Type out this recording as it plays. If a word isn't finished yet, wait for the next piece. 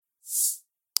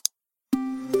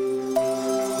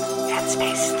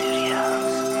Headspace Studios.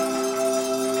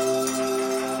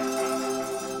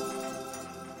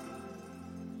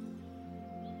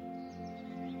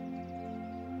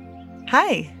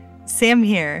 Hi, Sam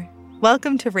here.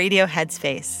 Welcome to Radio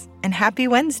Headspace, and happy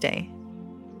Wednesday.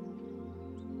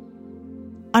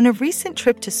 On a recent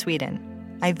trip to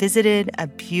Sweden, I visited a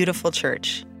beautiful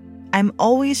church. I'm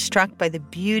always struck by the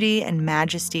beauty and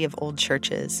majesty of old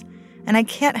churches, and I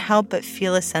can't help but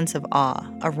feel a sense of awe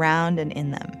around and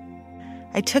in them.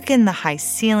 I took in the high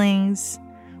ceilings,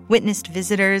 witnessed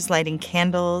visitors lighting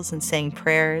candles and saying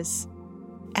prayers.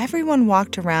 Everyone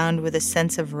walked around with a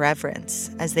sense of reverence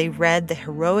as they read the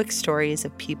heroic stories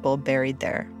of people buried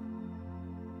there.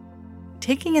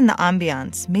 Taking in the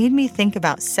ambiance made me think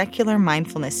about secular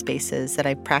mindfulness spaces that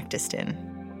I've practiced in.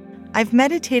 I've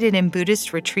meditated in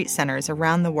Buddhist retreat centers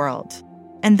around the world,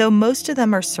 and though most of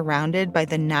them are surrounded by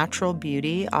the natural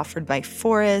beauty offered by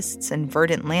forests and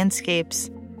verdant landscapes,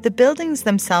 the buildings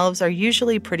themselves are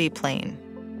usually pretty plain.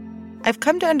 I've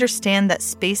come to understand that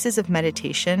spaces of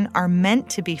meditation are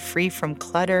meant to be free from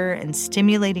clutter and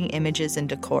stimulating images and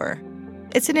decor.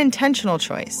 It's an intentional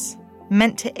choice,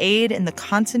 meant to aid in the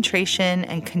concentration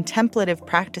and contemplative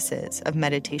practices of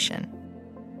meditation.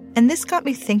 And this got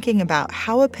me thinking about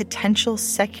how a potential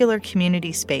secular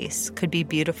community space could be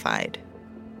beautified.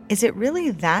 Is it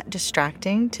really that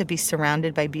distracting to be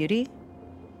surrounded by beauty?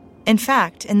 In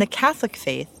fact, in the Catholic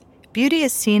faith, beauty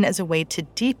is seen as a way to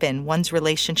deepen one's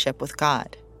relationship with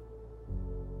God.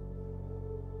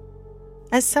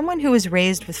 As someone who was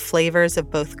raised with flavors of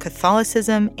both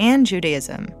Catholicism and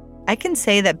Judaism, I can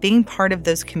say that being part of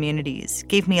those communities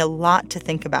gave me a lot to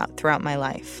think about throughout my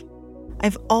life.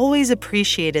 I've always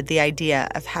appreciated the idea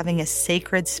of having a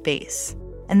sacred space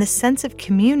and the sense of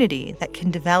community that can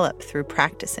develop through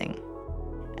practicing.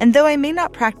 And though I may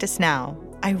not practice now,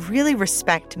 I really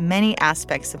respect many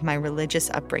aspects of my religious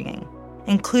upbringing,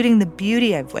 including the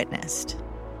beauty I've witnessed.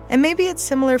 And maybe it's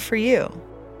similar for you.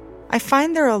 I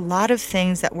find there are a lot of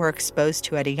things that we're exposed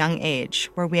to at a young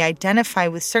age where we identify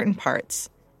with certain parts,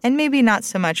 and maybe not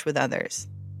so much with others.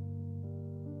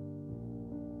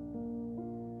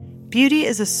 Beauty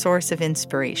is a source of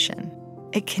inspiration.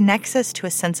 It connects us to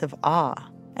a sense of awe,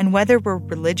 and whether we're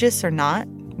religious or not,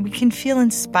 we can feel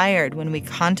inspired when we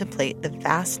contemplate the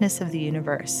vastness of the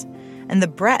universe and the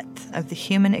breadth of the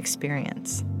human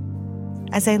experience.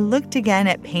 As I looked again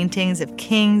at paintings of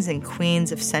kings and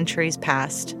queens of centuries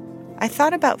past, I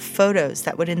thought about photos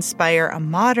that would inspire a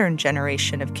modern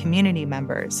generation of community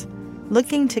members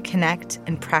looking to connect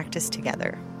and practice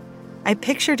together. I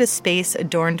pictured a space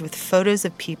adorned with photos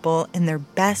of people in their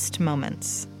best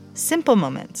moments. Simple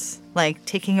moments, like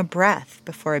taking a breath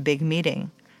before a big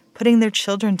meeting, putting their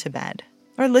children to bed,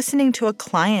 or listening to a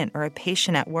client or a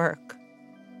patient at work.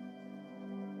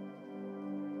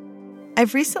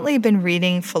 I've recently been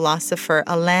reading philosopher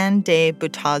Alain de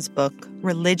Botton's book,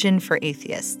 Religion for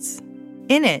Atheists.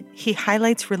 In it, he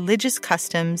highlights religious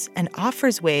customs and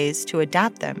offers ways to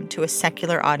adapt them to a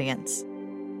secular audience.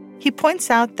 He points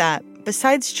out that,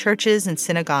 besides churches and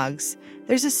synagogues,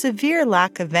 there's a severe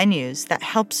lack of venues that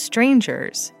help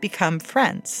strangers become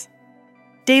friends.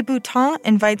 De Botton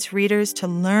invites readers to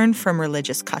learn from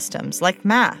religious customs like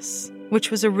Mass, which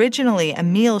was originally a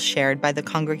meal shared by the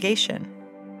congregation.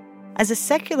 As a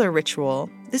secular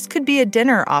ritual, this could be a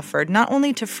dinner offered not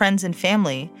only to friends and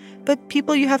family, but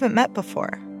people you haven't met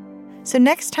before. So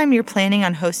next time you're planning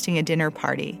on hosting a dinner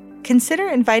party, consider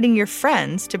inviting your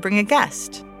friends to bring a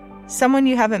guest, someone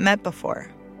you haven't met before.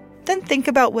 Then think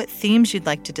about what themes you'd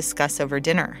like to discuss over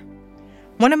dinner.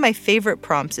 One of my favorite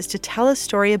prompts is to tell a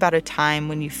story about a time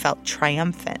when you felt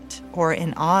triumphant or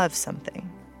in awe of something.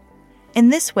 In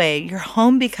this way, your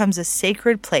home becomes a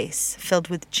sacred place filled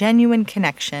with genuine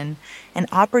connection and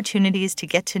opportunities to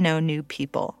get to know new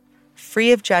people,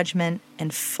 free of judgment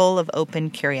and full of open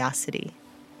curiosity.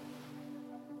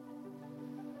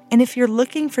 And if you're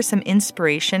looking for some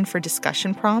inspiration for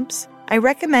discussion prompts, I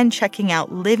recommend checking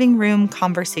out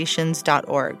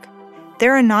livingroomconversations.org.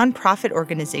 They're a nonprofit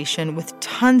organization with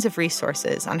tons of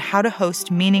resources on how to host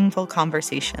meaningful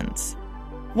conversations.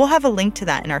 We'll have a link to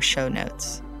that in our show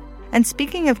notes. And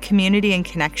speaking of community and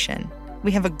connection,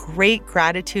 we have a great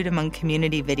Gratitude Among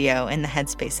Community video in the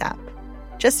Headspace app.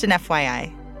 Just an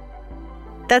FYI.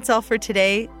 That's all for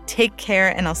today. Take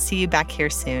care, and I'll see you back here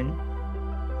soon.